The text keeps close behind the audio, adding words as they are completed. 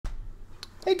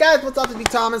Hey guys, what's up? It's me,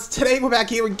 Thomas. Today we're back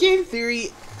here with Game Theory.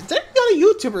 Today we got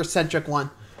a YouTuber-centric one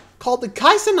called the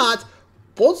Cenat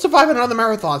won't survive another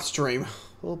marathon stream.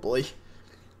 Oh boy.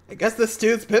 I guess this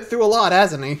dude's been through a lot,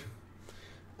 hasn't he?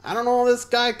 I don't know this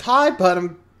guy Kai, but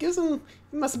I'm guessing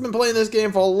he must have been playing this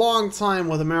game for a long time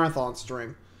with a marathon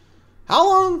stream. How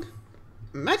long?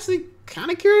 I'm actually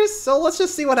kind of curious, so let's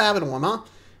just see what happened to him, huh?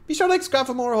 Be sure to like, subscribe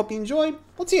for more. Hope you enjoyed.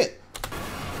 Let's see it.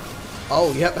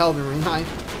 Oh, yep, Elden Ring. Hi.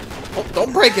 Oh,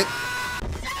 don't break it.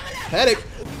 Headache.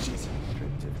 Jeez.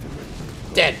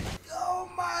 Dead. Oh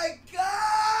my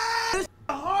god! This is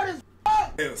hard as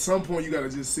fuck! At some point, you gotta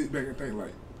just sit back and think,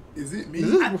 like, is it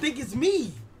me? I think it's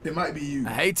me. It might be you.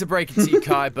 I hate to break it to you,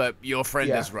 Kai, but your friend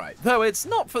Yeah. is right. Though it's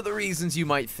not for the reasons you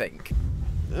might think.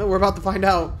 We're about to find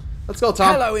out. Let's go,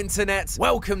 Tom. Hello, Internet.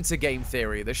 Welcome to Game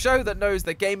Theory, the show that knows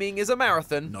that gaming is a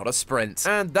marathon, not a sprint.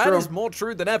 And that is more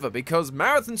true than ever, because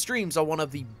marathon streams are one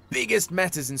of the biggest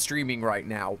metas in streaming right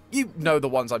now. You know the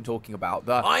ones I'm talking about.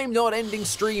 The I'm not ending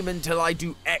stream until I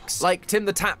do X. Like Tim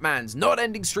the Tapman's not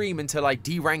ending stream until I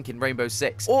D-rank in Rainbow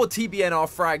Six. Or TBNR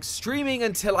Frag's streaming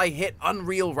until I hit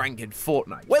Unreal rank in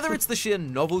Fortnite. Whether it's the sheer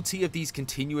novelty of these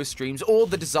continuous streams or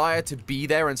the desire to be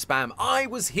there and spam I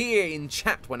was here in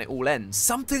chat when it all ends,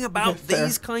 something about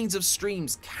these kinds of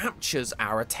streams captures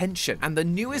our attention. And the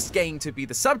newest game to be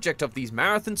the subject of these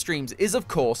marathon streams is, of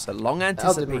course, the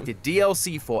long-anticipated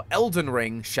DLC for Elden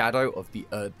Ring, Shadow of the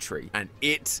Erdtree. And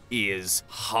it is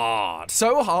hard.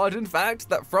 So hard, in fact,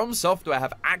 that From Software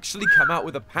have actually come out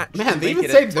with a patch to they make even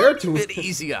it saved their a bit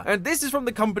easier. And this is from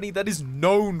the company that is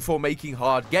known for making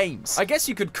hard games. I guess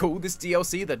you could call this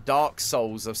DLC the Dark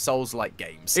Souls of Souls-like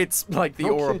games. It's like the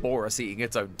Ouroboros eating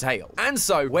its own tail. And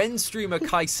so, when streamer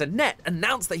Cenat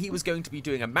announced that he was going to be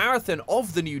doing a marathon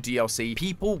of the new DLC,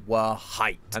 people were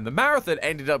hyped. And the marathon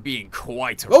ended up being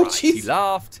quite a ride. He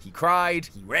laughed, he cried,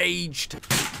 he raged.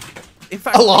 In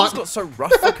fact, things got so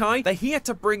rough for Kai that he had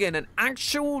to bring in an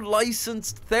actual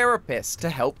licensed therapist to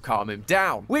help calm him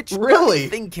down. Which really?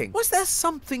 Thinking, was there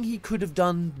something he could have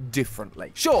done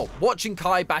differently? Sure, watching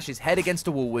Kai bash his head against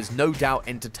a wall was no doubt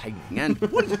entertaining, and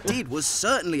what he did was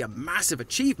certainly a massive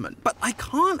achievement, but I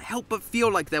can't help but feel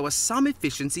like there were some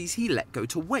efficiencies he let go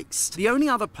to waste. The only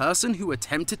other person who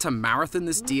attempted to marathon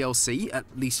this DLC, at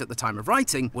least at the time of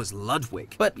writing, was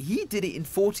Ludwig. But he did it in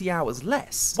 40 hours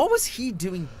less. What was he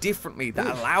doing differently that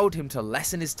allowed him to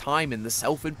lessen his time in the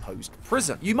self-imposed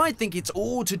prison? You might think it's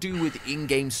all to do with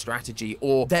in-game strategy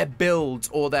or their builds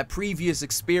or their previous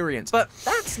experience, but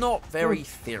that's not very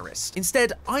theorist.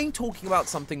 Instead, I'm talking about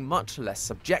something much less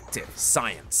subjective: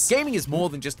 science. Gaming is more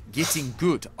than just getting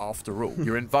good, after all.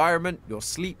 Your environment, your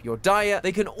sleep, your diet,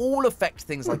 they can all affect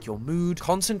things like your mood,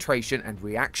 concentration, and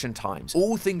reaction times,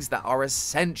 all things that are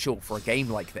essential for a game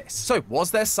like this. So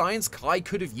was there science Kai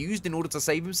could have used in order to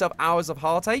save himself hours of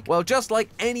heartache? Well, just like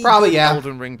any good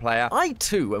Elden Ring player, I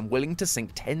too am willing to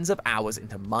sink tens of hours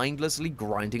into mindlessly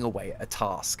grinding away at a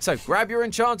task. So grab your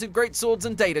enchanted greatswords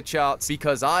and data charts,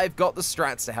 because I've got the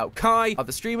strats to help Kai,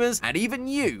 other streamers, and even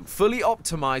you fully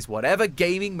optimize whatever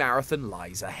gaming marathon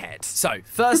lies ahead. So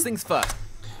first things first.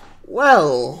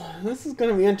 Well, this is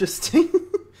gonna be interesting.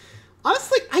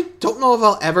 Honestly, I don't know if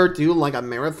I'll ever do like a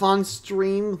marathon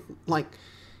stream. Like,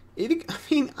 I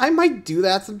mean, I might do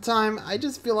that sometime. I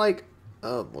just feel like,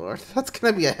 oh lord, that's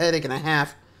gonna be a headache and a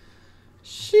half.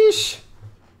 Sheesh.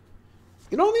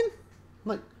 You know what I mean?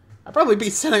 Like, I'd probably be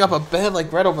setting up a bed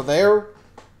like right over there.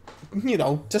 You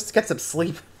know, just to get some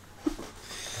sleep.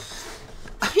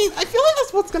 I mean, I feel like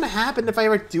that's what's gonna happen if I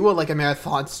ever do like a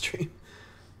marathon stream.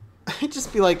 I'd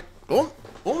just be like, go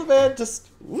to bed, just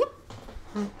whoop.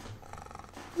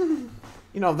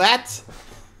 You know, that.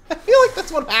 I feel like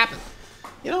that's what happened.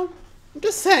 You know, I'm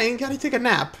just saying, gotta take a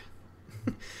nap.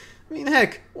 I mean,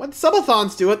 heck, when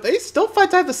subathons do it, they still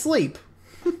find time to sleep.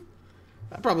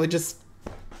 I'd probably just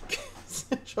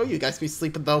show you guys me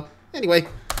sleeping, though. Anyway.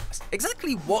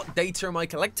 Exactly what data am I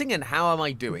collecting and how am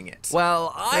I doing it?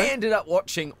 Well, I ended up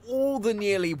watching all the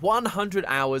nearly 100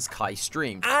 hours Kai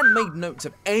streamed and made notes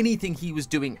of anything he was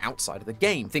doing outside of the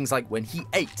game. Things like when he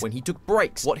ate, when he took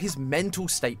breaks, what his mental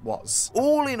state was.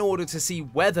 All in order to see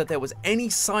whether there was any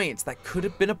science that could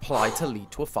have been applied to lead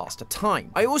to a faster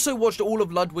time. I also watched all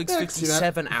of Ludwig's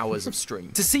 57 hours of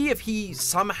stream to see if he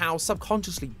somehow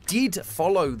subconsciously did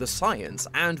follow the science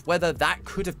and whether that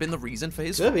could have been the reason for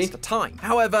his faster time.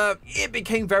 However, However, it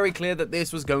became very clear that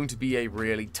this was going to be a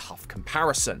really tough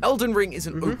comparison. Elden Ring is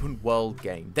an open world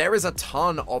game. There is a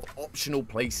ton of optional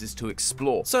places to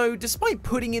explore. So despite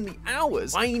putting in the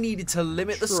hours, I needed to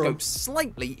limit the scope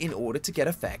slightly in order to get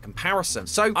a fair comparison.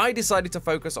 So I decided to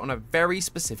focus on a very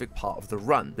specific part of the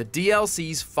run, the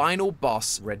DLC's final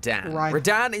boss, Radahn.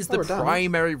 Radahn is the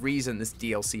primary reason this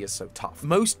DLC is so tough.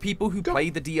 Most people who play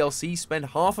the DLC spend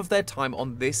half of their time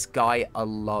on this guy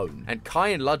alone, and Kai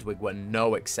and Ludwig were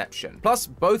no exception. Plus,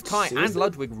 both Kai and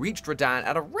Ludwig reached Radahn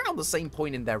at around the same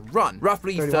point in their run,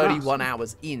 roughly 31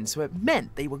 hours in, so it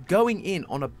meant they were going in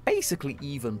on a basically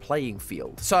even playing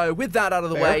field. So with that out of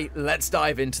the way, let's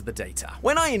dive into the data.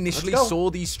 When I initially saw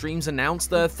these streams announced,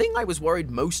 the thing I was worried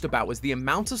most about was the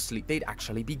amount of sleep they'd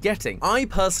actually be getting. I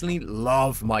personally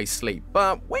love my sleep,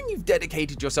 but when you've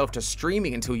dedicated yourself to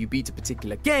streaming until you beat a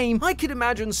particular game, I could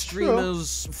imagine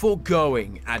streamers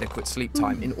foregoing adequate sleep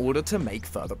time in order to make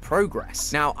further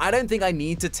progress. Now, I don't think I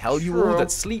need to tell you all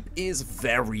that sleep is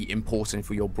very important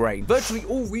for your brain. Virtually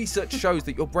all research shows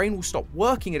that your brain will stop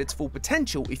working at its full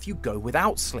potential if you go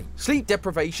without sleep. Sleep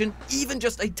deprivation, even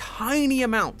just a tiny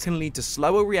amount, can lead to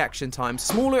slower reaction times,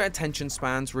 smaller attention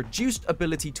spans, reduced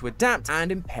ability to adapt,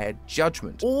 and impaired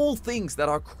judgment. All things that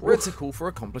are critical for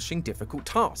accomplishing difficult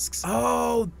tasks.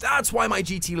 Oh, that's why my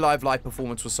GT Live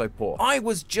performance was so poor. I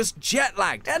was just jet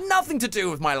lagged. It had nothing to do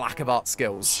with my lack of art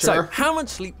skills. So, how much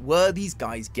sleep were these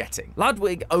guys getting?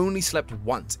 Ludwig only slept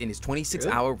once in his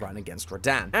 26-hour run against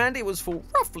Radahn, and it was for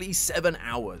roughly 7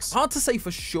 hours. Hard to say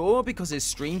for sure because his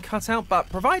stream cut out, but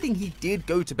providing he did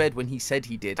go to bed when he said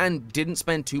he did, and didn't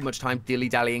spend too much time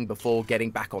dilly-dallying before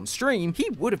getting back on stream, he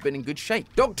would have been in good shape.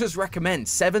 Doctors recommend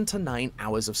 7 to 9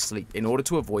 hours of sleep in order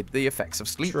to avoid the effects of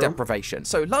sleep deprivation,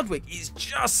 so Ludwig is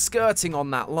just skirting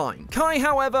on that line. Kai,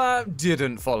 however,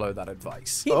 didn't follow that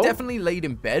advice. He definitely laid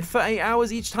in bed for 8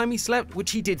 hours each time he slept,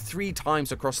 which he did 3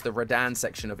 times across the Radahn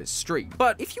section of his stream.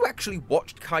 But if you actually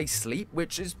watched Kai sleep,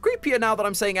 which is creepier now that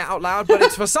I'm saying it out loud, but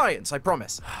it's for science, I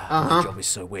promise. My job is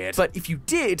so weird. But if you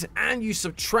did, and you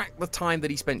subtract the time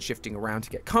that he spent shifting around to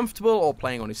get comfortable or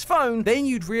playing on his phone, then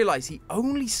you'd realize he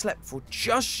only slept for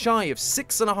just shy of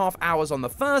 6.5 hours on the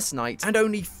first night and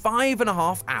only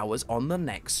 5.5 hours on the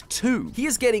next 2. He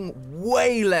is getting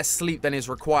way less sleep than is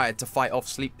required to fight off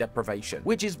sleep deprivation,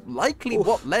 which is likely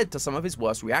what led to some of his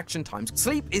worst reaction times.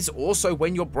 Sleep is also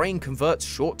when your brain converts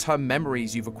short-term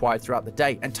memories you've acquired throughout the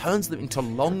day and turns them into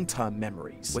long-term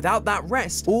memories. Without that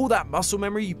rest, all that muscle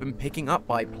memory you've been picking up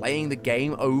by playing the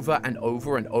game over and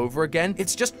over and over again,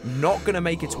 it's just not going to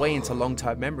make its way into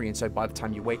long-term memory, and so by the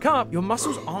time you wake up, your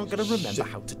muscles aren't going to remember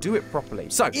how to do it properly.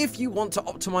 So if you want to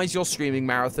optimize your streaming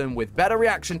marathon with better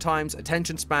reaction times,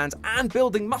 attention spans, and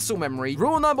building muscle memory,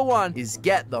 rule number 1 is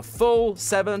get the full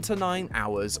 7 to 9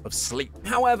 hours of sleep.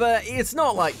 However, it's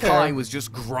not like Kai was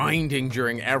just grinding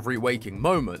during every waking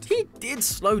moment. He did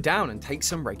slow down and take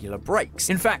some regular breaks.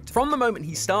 In fact, from the moment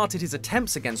he started his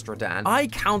attempts against Radahn, I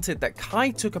counted that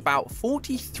Kai took about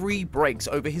 43 breaks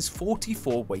over his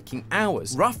 44 waking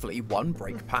hours, roughly 1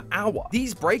 break per hour.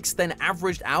 These breaks then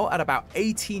averaged out at about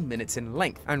 18 minutes in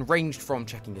length and ranged from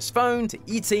checking his phone to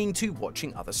eating to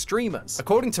watching other streamers.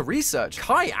 According to research,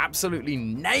 Kai absolutely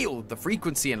nailed the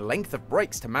frequency and length of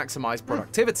breaks to maximize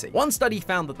productivity. One study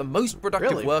found that the most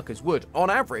productive workers would, on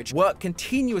average, work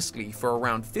continuously for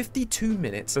around 52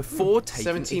 minutes before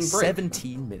taking a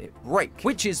 17-minute break,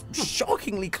 which is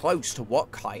shockingly close to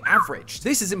what Kai averaged.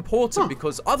 This is important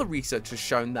because other research has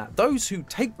shown that those who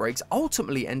take breaks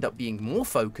ultimately end up being more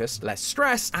focused, less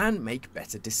stressed, and make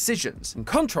better decisions. In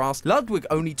contrast, Ludwig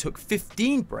only took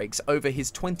 15 breaks over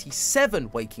his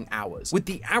 27 waking hours, with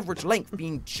the average length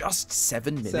being just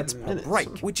 7 minutes per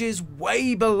break, which is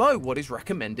way below what is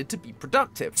recommended to be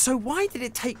productive. So why did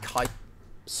it take Kai?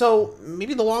 So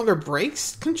maybe the longer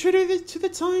breaks contributed to the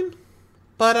time?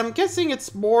 But I'm guessing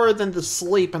it's more than the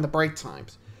sleep and the break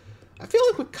times. I feel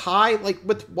like with Kai, like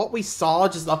with what we saw,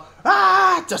 just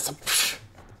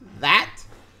that,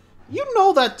 you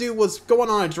know that dude was going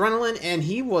on adrenaline and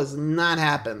he was not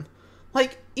happy.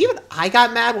 Like, even I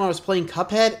got mad when I was playing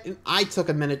Cuphead, and I took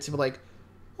a minute to be like,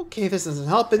 okay, this isn't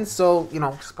helping, so, you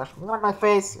know, especially on my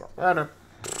face. I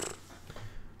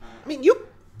mean, you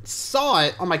saw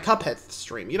it on my Cuphead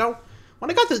stream, you know?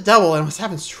 When I got to the devil and I was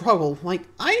having struggle, like,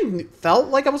 I felt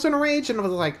like I was in a rage, and I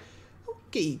was like,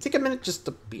 okay, take a minute just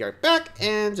to be right back,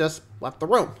 and just left the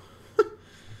room.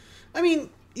 I mean,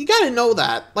 you gotta know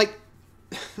that. Like,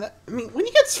 I mean, when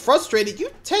you get frustrated,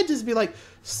 you tend to just be, like,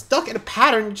 stuck in a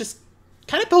pattern and just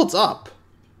kind of builds up.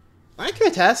 I can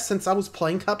attest, since I was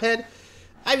playing Cuphead.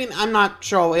 I mean, I'm not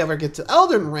sure I'll ever get to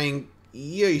Elden Ring.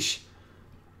 Yeesh.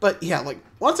 But, yeah, like,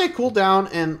 once I cooled down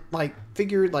and, like,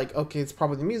 figured, like, okay, it's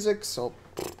probably the music, so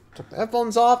took the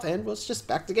headphones off, and was just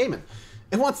back to gaming.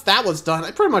 And once that was done,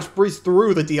 I pretty much breezed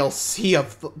through the DLC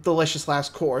of the Delicious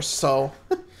Last Course, so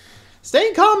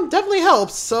staying calm definitely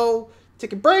helps, so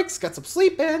taking breaks, got some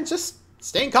sleep, and just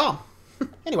staying calm.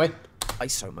 Anyway.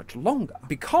 So much longer,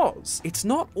 because it's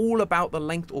not all about the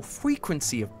length or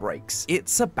frequency of breaks,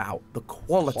 it's about the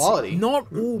quality. Not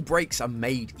all breaks are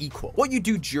made equal. What you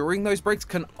do during those breaks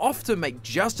can often make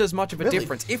just as much of a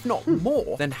difference, if not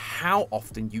more, than how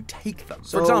often you take them.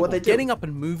 For example, getting up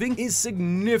and moving is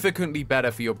significantly better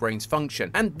for your brain's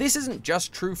function, and this isn't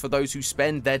just true for those who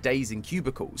spend their days in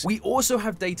cubicles. We also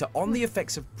have data on the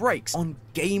effects of breaks on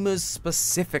gamers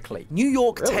specifically. New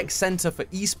York Tech Center for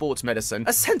Esports Medicine,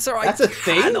 a center I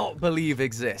cannot believe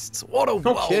exists. What a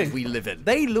world we live in.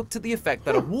 They looked at the effect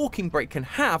that a walking break can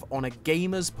have on a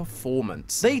gamer's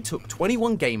performance. They took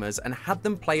 21 gamers and had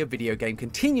them play a video game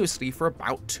continuously for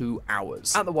about 2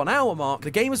 hours. At the 1 hour mark,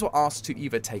 the gamers were asked to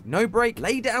either take no break,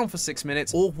 lay down for 6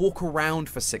 minutes, or walk around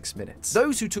for 6 minutes.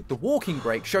 Those who took the walking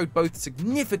break showed both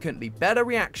significantly better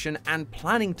reaction and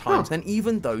planning times than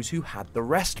even those who had the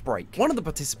rest break. One of the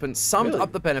participants summed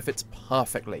up the benefits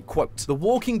perfectly. Quote, "The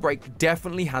walking break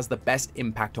definitely has the best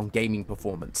impact on gaming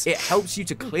performance. It helps you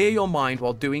to clear your mind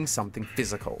while doing something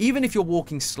physical. Even if you're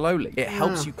walking slowly, it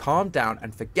helps you calm down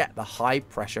and forget the high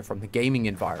pressure from the gaming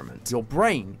environment. Your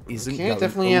brain isn't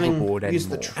going overboard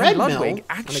anymore." And Ludwig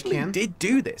actually did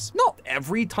do this. Not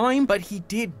every time, but he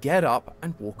did get up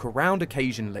and walk around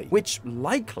occasionally, which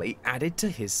likely added to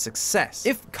his success.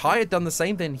 If Kai had done the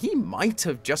same, then he might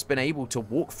have just been able to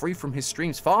walk free from his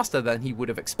streams faster than he would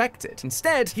have expected.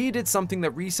 Instead, he did something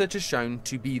that research has shown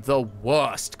to be the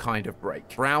worst kind of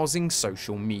break: browsing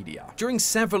social media. During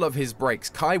several of his breaks,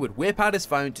 Kai would whip out his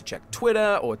phone to check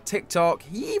Twitter or TikTok.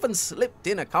 He even slipped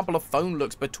in a couple of phone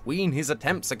looks between his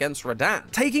attempts against Radan.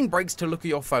 Taking breaks to look at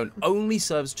your phone only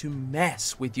serves to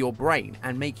mess with your brain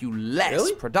and make you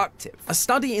less productive. A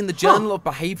study in the Journal of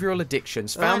Behavioral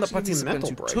Addictions found that participants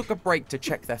who took a break to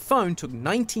check their phone took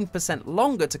 19%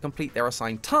 longer to complete their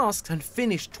assigned tasks and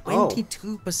finished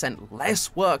 22%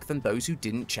 less work than those who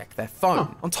didn't check their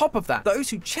phone. On top of that, those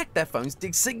who checked their phones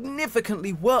did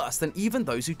significantly worse than even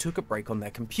those who took a break on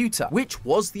their computer, which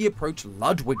was the approach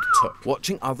Ludwig took,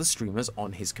 watching other streamers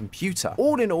on his computer.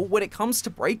 All in all, when it comes to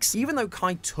breaks, even though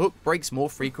Kai took breaks more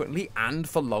frequently and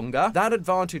for longer, that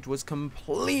advantage was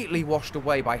completely washed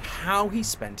away by how he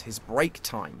spent his break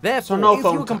time. Therefore, if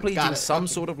you were completing some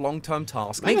sort of long-term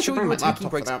task, make sure you were taking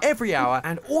breaks every hour,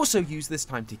 and also use this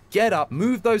time to get up,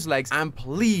 move those legs, and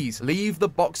please leave the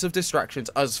box of distractions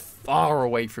as far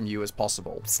away from you as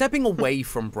possible. Stepping away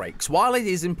from breaks, while it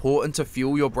is important to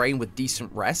fuel your brain with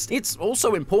decent rest, it's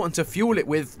also important to fuel it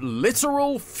with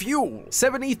literal fuel.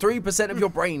 73% of your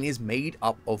brain is made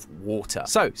up of water.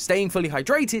 So staying fully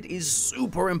hydrated is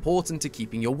super important to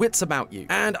keeping your wits about you.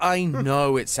 And I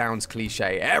know it sounds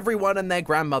cliche. Everyone and their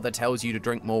grandmother tells you to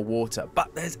drink more water,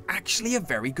 but there's actually a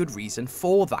very good reason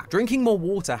for that. Drinking more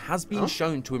water has been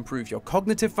shown to improve your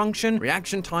cognitive function,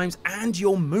 reaction times, and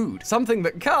your mood, something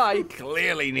that Kai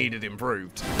clearly needed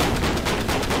improved.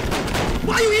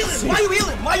 Why are you healing? Why are you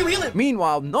healing? Why are you healing?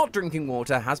 Meanwhile, not drinking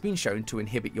water has been shown to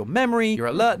inhibit your memory, your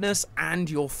alertness, and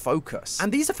your focus.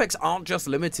 And these effects aren't just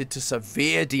limited to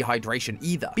severe dehydration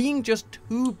either. Being just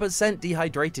 2%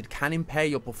 dehydrated can impair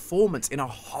your performance in a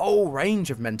whole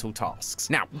range of mental tasks.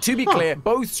 Now, to be clear,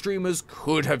 both streamers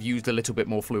could have used a little bit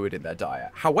more fluid in their diet.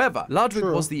 However, Ludwig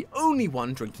was the only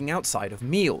one drinking outside of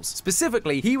meals.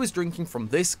 Specifically, he was drinking from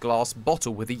this glass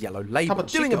bottle with a yellow label.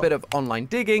 Doing a bit of online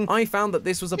digging, I found that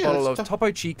this was a bottle of Topo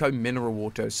Chico mineral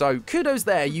water, so kudos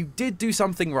there, you did do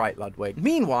something right, Ludwig.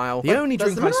 Meanwhile, the only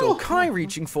drink I saw Kai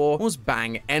reaching for was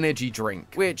Bang Energy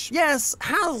Drink, which, yes,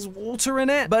 has water in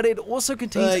it, but it also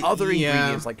contains other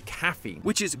ingredients like caffeine,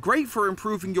 which is great for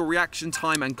improving your reaction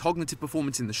time and cognitive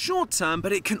performance in the short term,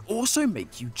 but it can also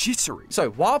make you jittery. So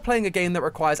while playing a game that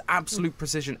requires absolute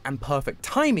precision and perfect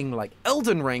timing like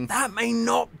Elden Ring, that may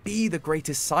not be the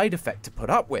greatest side effect to put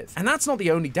up with. And that's not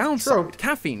the only downside.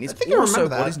 Caffeine is also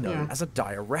what is known as a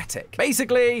diuretic.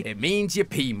 Basically, it means you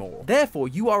pee more. Therefore,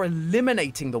 you are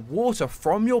eliminating the water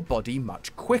from your body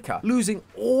much quicker, losing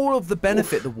all of the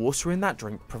benefit the water in that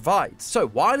drink provides. So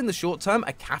while in the short term,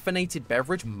 a caffeinated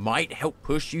beverage might help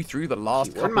push you through the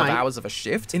last couple of hours of a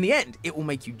shift, in the end, it will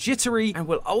make you jittery and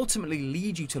will ultimately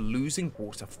lead you to losing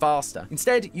water faster.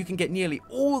 Instead, you can get nearly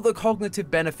all the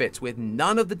cognitive benefits with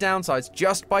none of the downsides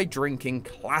just by drinking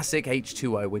classic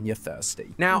H2O when you're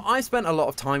thirsty. Now, I spent a lot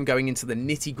of time going into the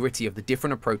nitty-gritty of the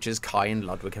different approaches Kai and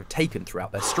Ludwig have taken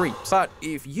throughout their streams. But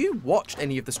if you watched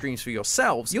any of the streams for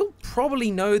yourselves, you'll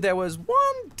probably know there was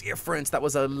one difference that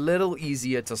was a little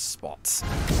easier to spot.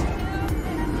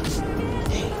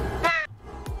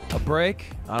 break?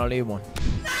 I don't need one.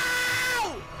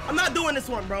 No! I'm not doing this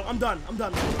one, bro. I'm done. I'm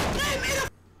done. Leave me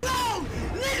the alone!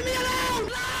 Leave me alone!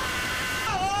 No!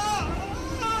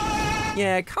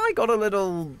 Yeah, Kai got a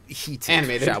little heated,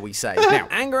 Animated. shall we say. Now,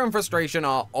 anger and frustration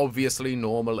are obviously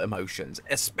normal emotions,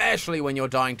 especially when you're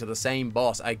dying to the same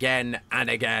boss again and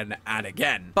again and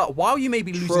again. But while you may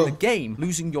be losing the game,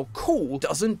 losing your cool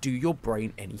doesn't do your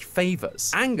brain any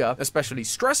favors. Anger, especially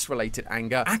stress-related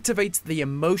anger, activates the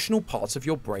emotional parts of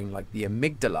your brain like the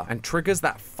amygdala and triggers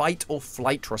that fight or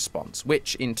flight response,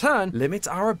 which in turn limits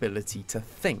our ability to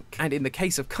think. And in the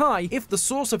case of Kai, if the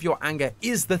source of your anger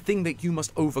is the thing that you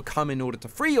must overcome in order to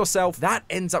free yourself, that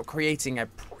ends up creating a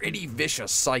pretty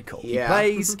vicious cycle. He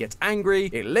plays, gets angry,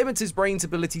 it limits his brain's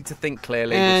ability to think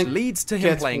clearly, And which leads to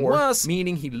him playing bored. worse,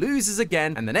 meaning he loses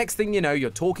again, and the next thing you know, you're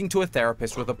talking to a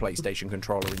therapist with a PlayStation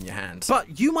controller in your hand.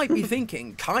 But you might be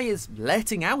thinking, Kai is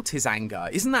letting out his anger.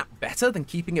 Isn't that better than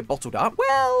keeping it bottled up?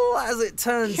 Well, as it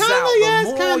turns out, yes, the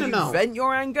more kinda you no. vent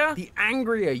your anger, the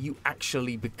angrier you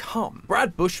actually become.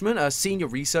 Brad Bushman, a senior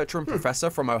researcher and professor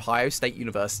from Ohio State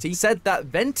University, said that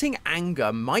venting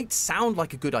anger might sound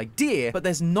like a good idea, but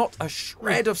there's not a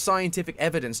shred of scientific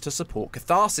evidence to support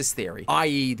catharsis theory,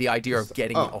 i.e. the idea of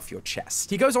getting it off your chest.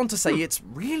 He goes on to say it's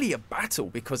really a battle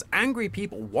because angry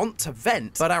people want to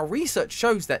vent, but our research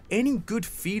shows that any good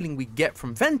feeling we get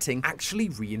from venting actually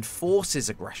reinforces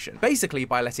aggression. Basically,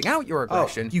 by letting out your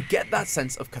aggression, you get that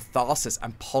sense of catharsis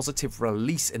and positive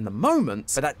release in the moment,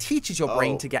 but that teaches your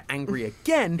brain to get angry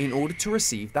again in order to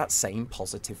receive that same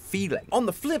positive feeling. On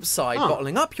the flip side,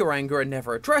 bottling up your anger and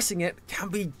never addressing it can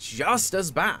be just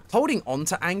as bad. Holding on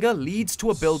to anger leads to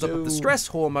a buildup of the stress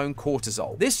hormone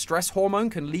cortisol. This stress hormone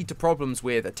can lead to problems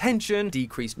with attention,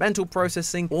 decreased mental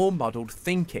processing, or muddled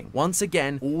thinking. Once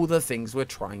again, all the things we're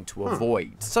trying to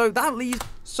avoid. So that leads...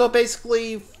 So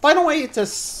basically, find a way to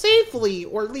safely,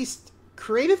 or at least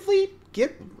creatively,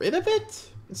 get rid of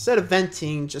it instead of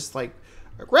venting just like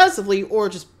aggressively or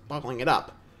just bottling it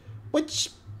up. Which,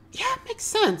 yeah, makes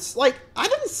sense. Like, I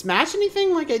didn't smash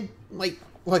anything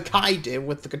like Kai did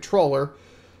with the controller.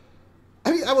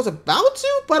 I mean, I was about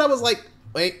to, but I was like,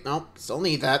 wait, no, still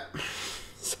need that.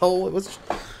 So it was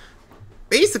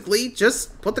basically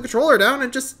just put the controller down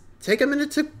and just take a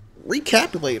minute to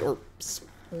recapitulate, or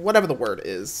whatever the word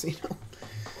is, you know.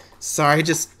 Sorry, I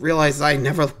just realized I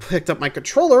never picked up my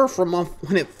controller from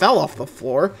when it fell off the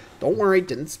floor. Don't worry,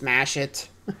 didn't smash it.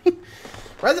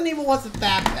 Resident Evil wasn't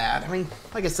that bad. I mean,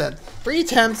 like I said, 3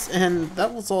 attempts, and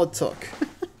that was all it took.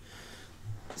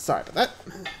 Sorry about that.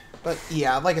 But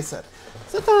yeah, like I said,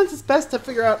 sometimes it's best to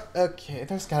figure out, okay,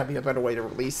 there's gotta be a better way to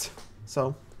release.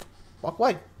 So, walk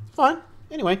away. It's fine.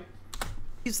 Anyway.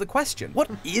 Is the question, what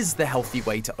is the healthy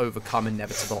way to overcome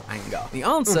inevitable anger? The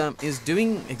answer is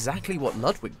doing exactly what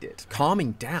Ludwig did,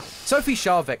 calming down. Sophie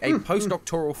Scharbeck, a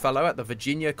postdoctoral fellow at the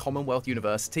Virginia Commonwealth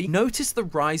University, noticed the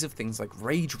rise of things like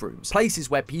rage rooms,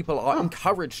 places where people are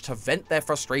encouraged to vent their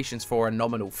frustrations for a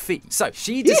nominal fee. So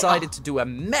she decided to do a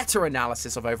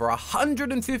meta-analysis of over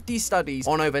 150 studies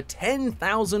on over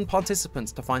 10,000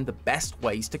 participants to find the best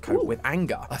ways to cope with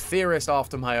anger. A theorist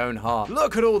after my own heart.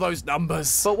 Look at all those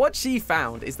numbers. But what she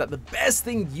found is that the best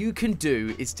thing you can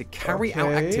do is to carry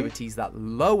out activities that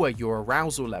lower your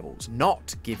arousal levels,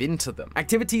 not give in to them.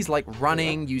 Activities like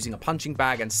running, using a punching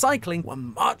bag, and cycling were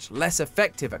much less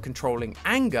effective at controlling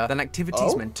anger than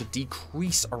activities meant to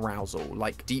decrease arousal,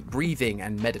 like deep breathing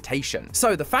and meditation.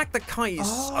 So the fact that Kai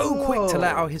is so quick to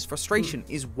let out his frustration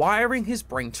is wiring his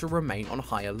brain to remain on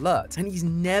high alert, and he's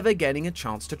never getting a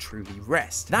chance to truly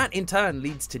rest. That in turn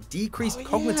leads to decreased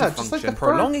cognitive function,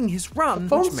 prolonging his run,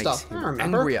 which makes him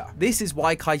angrier. This is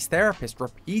why Kai's therapist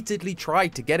repeatedly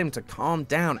tried to get him to calm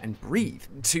down and breathe,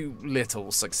 to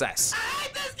little success.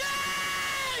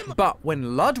 But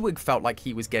when Ludwig felt like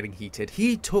he was getting heated,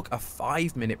 he took a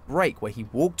 5-minute break where he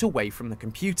walked away from the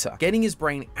computer, getting his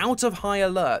brain out of high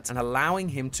alert and allowing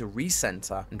him to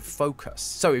recenter and focus.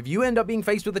 So if you end up being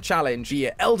faced with a challenge, be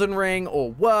it Elden Ring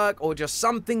or work or just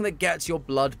something that gets your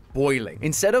blood boiling,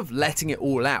 instead of letting it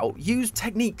all out, use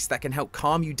techniques that can help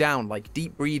calm you down, like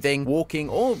deep breathing, walking,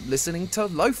 or listening to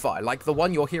lo-fi, like the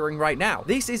one you're hearing right now.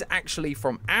 This is actually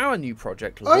from our new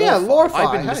project, Lo-Fi.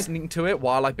 I've been listening to it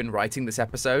while I've been writing this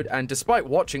episode, and despite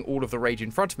watching all of the rage in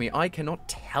front of me, I cannot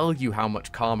tell you how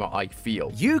much calmer I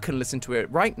feel. You can listen to it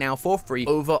right now for free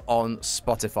over on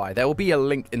Spotify. There will be a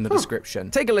link in the description.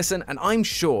 Take a listen, and I'm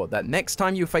sure that next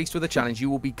time you're faced with a challenge, you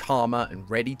will be calmer and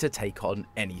ready to take on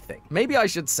anything. Maybe I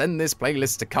should send this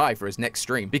playlist to Kai for his next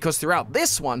stream, because throughout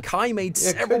this one, Kai made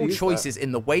several choices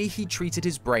in the way he treated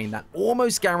his brain that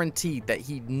almost guaranteed that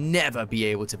he'd never be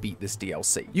able to beat this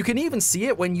DLC. You can even see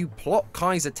it when you plot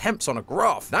Kai's attempts on a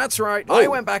graph. That's right, I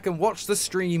went went back and watched the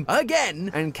stream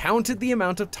again and counted the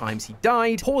amount of times he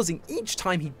died, pausing each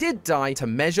time he did die to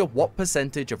measure what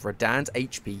percentage of Radahn's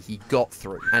HP he got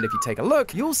through. And if you take a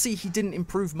look, you'll see he didn't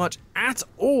improve much at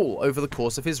all over the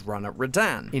course of his run at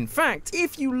Radahn. In fact,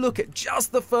 if you look at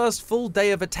just the first full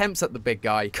day of attempts at the big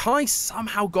guy, Kai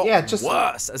somehow got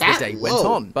worse as the day went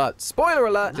on. But spoiler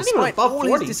alert, despite all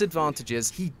his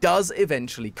disadvantages, he does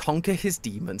eventually conquer his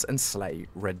demons and slay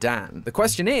Radahn. The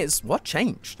question is, what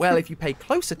changed? Well, if you pay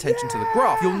close attention to the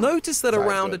graph, you'll notice that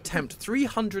around attempt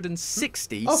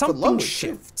 360, something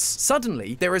shifts.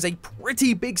 Suddenly, there is a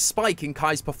pretty big spike in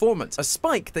Kai's performance, a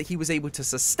spike that he was able to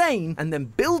sustain and then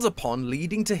build upon,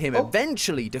 leading to him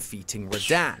eventually defeating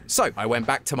Radahn. So I went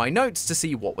back to my notes to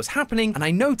see what was happening, and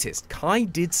I noticed Kai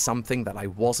did something that I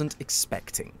wasn't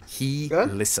expecting. He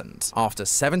listened. After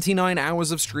 79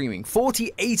 hours of streaming,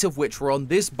 48 of which were on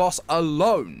this boss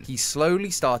alone, he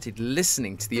slowly started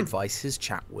listening to the advice his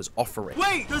chat was offering.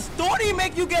 Wait, does Thorny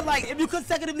make you get, like, if you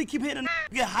consecutively keep hitting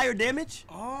you get higher damage?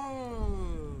 Oh.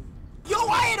 Yo,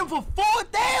 I hit him for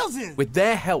 4,000! With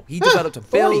their help, he developed a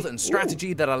build and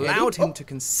strategy that allowed him to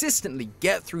consistently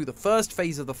get through the first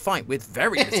phase of the fight with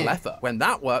very little effort. When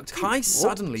that worked, Kai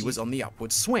suddenly was on the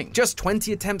upward swing. Just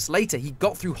 20 attempts later, he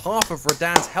got through half of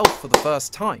Radahn's health for the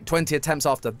first time. 20 attempts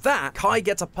after that, Kai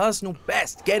gets a personal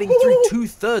best, getting through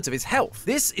 2/3 of his health.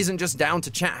 This isn't just down to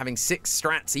chat having 6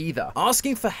 strats either.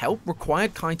 Asking for help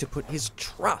required Kai to put his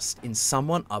trust in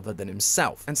someone other than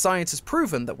himself. And science has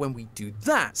proven that when we do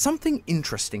that, something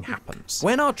interesting happens.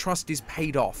 When our trust is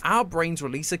paid off, our brains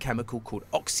release a chemical called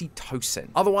oxytocin,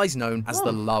 otherwise known as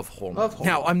the love hormone.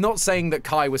 Now, I'm not saying that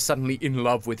Kai was suddenly in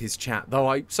love with his chat, though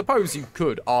I suppose you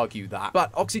could argue that,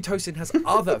 but oxytocin has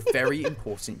other very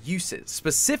important uses.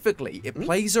 Specifically, it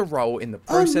plays a role in the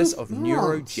process of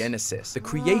neurogenesis, the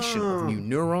creation of new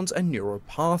neurons and neural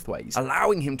pathways,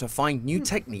 allowing him to find new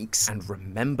techniques and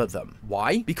remember them.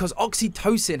 Why? Because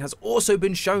oxytocin has also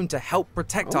been shown to help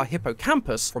protect our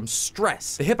hippocampus from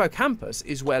stress. The hippocampus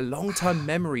is where long-term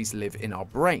memories live in our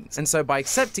brains. And so by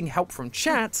accepting help from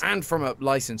chat and from a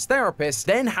licensed therapist,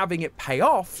 then having it pay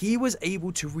off, he was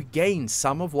able to regain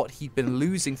some of what he'd been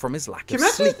losing from his lack of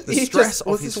sleep. The stress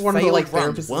of his failed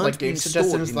run weren't being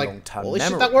stored in long-term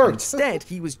memory. Instead,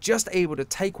 he was just able to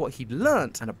take what he'd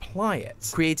learnt and apply it,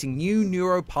 creating new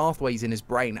neural pathways in his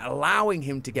brain, allowing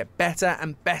him to get better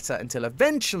and better until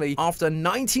eventually, after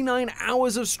 99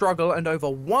 hours of struggle and over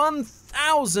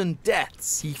 1,000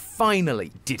 deaths, he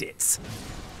finally did it.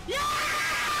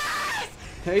 Yes!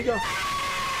 There you go.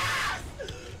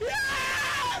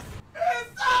 Yes!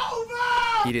 It's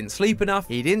over! He didn't sleep enough,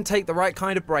 he didn't take the right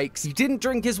kind of breaks, he didn't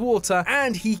drink his water,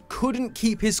 and he couldn't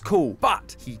keep his cool.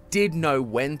 But he did know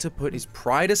when to put his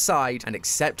pride aside and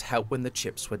accept help when the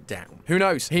chips were down. Who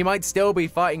knows, he might still be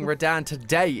fighting Radahn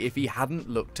today if he hadn't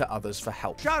looked to others for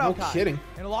help. Shout out, Kai. Kidding.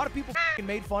 And a lot of people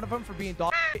made fun of him for being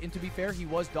dog shit, and to be fair, he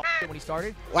was dog shit when he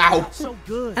started. Wow. So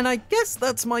good. And I guess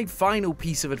that's my final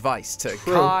piece of advice to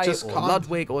Kai just or calm.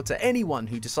 Ludwig or to anyone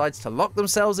who decides to lock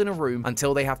themselves in a room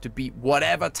until they have to beat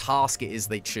whatever task it is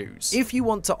they choose. If you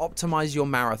want to optimize your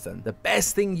marathon, the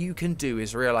best thing you can do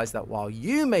is realize that while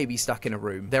you may be stuck in a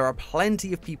room, there are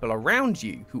plenty of people around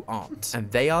you who aren't, and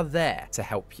they are there to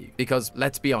help you. Because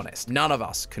let's be honest, none of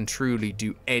us can truly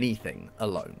do anything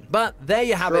alone. But there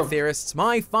you have it, theorists,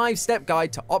 my 5-step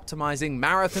guide to optimizing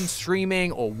marathon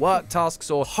streaming or work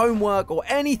tasks or homework or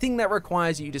anything that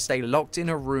requires you to stay locked in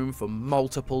a room for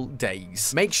multiple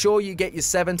days. Make sure you get your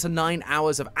 7 to 9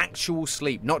 hours of actual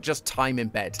sleep, not just time in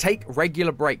bed. Take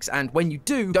regular breaks, and when you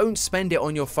do, don't spend it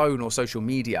on your phone or social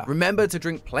media. Remember to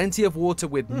drink plenty of water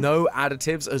with no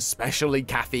additives, especially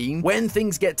caffeine. When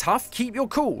things get tough, keep your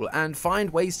cool and find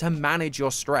ways to manage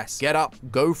your stress. Get up,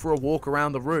 go for a walk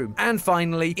around the room. And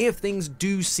finally, if things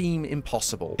do seem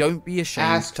impossible, don't be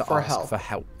ashamed to ask for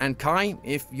help. And Kai,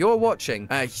 if you're watching,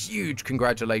 a huge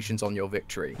congratulations on your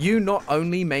victory. You not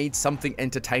only made something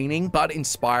entertaining, but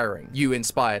inspiring. You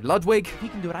inspired Ludwig. If he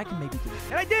can do it, I can maybe do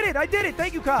it. And I did it!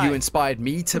 Thank you, Kai! You inspired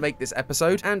me to make this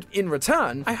episode, and in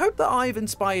return, I hope that I've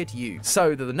inspired you,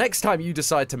 so that the next time you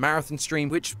decide to marathon stream,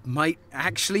 Which might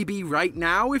actually be right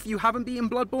now if you haven't beaten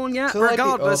Bloodborne yet.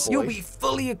 Regardless, you'll be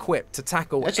fully equipped to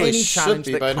tackle any challenge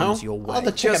that comes your way. I'll have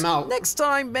to check him out. Next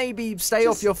time, maybe stay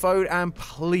off your phone, and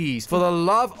please, for the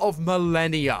love of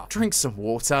millennia, drink some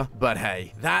water. But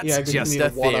hey, that's just a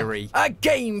theory. A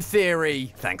game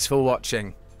theory! Thanks for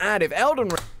watching. And if Elden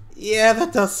Ring... Yeah,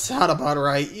 that does sound about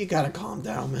right. You gotta calm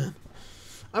down, man.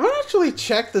 I'm gonna actually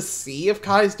check to see if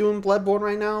Kai's doing Bloodborne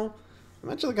right now. I'm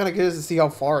actually kind of curious to see how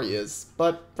far he is.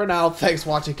 But for now, thanks for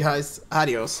watching, guys.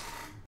 Adios.